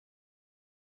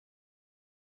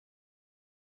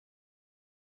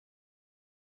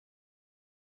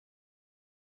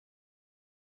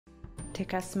To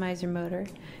customize your motor,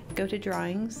 go to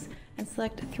Drawings and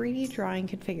select 3D Drawing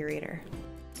Configurator.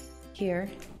 Here,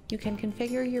 you can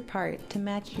configure your part to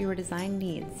match your design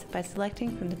needs by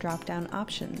selecting from the drop-down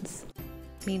options.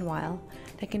 Meanwhile,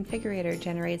 the configurator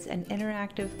generates an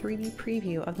interactive 3D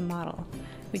preview of the model,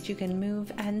 which you can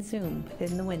move and zoom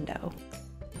within the window.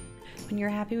 When you're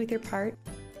happy with your part,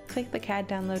 click the CAD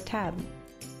Download tab.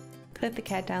 Click the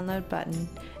CAD Download button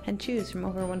and choose from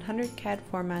over 100 CAD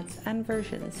formats and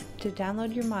versions to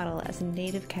download your model as a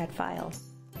native CAD file.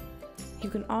 You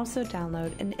can also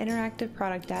download an interactive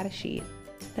product datasheet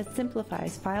that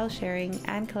simplifies file sharing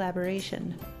and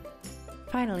collaboration.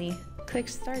 Finally, click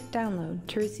Start Download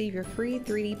to receive your free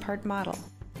 3D part model.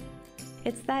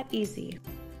 It's that easy.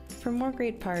 For more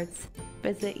great parts,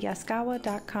 visit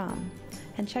yaskawa.com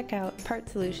and check out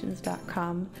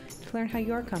partsolutions.com to learn how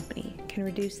your company can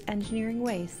reduce engineering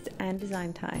waste and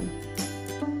design time.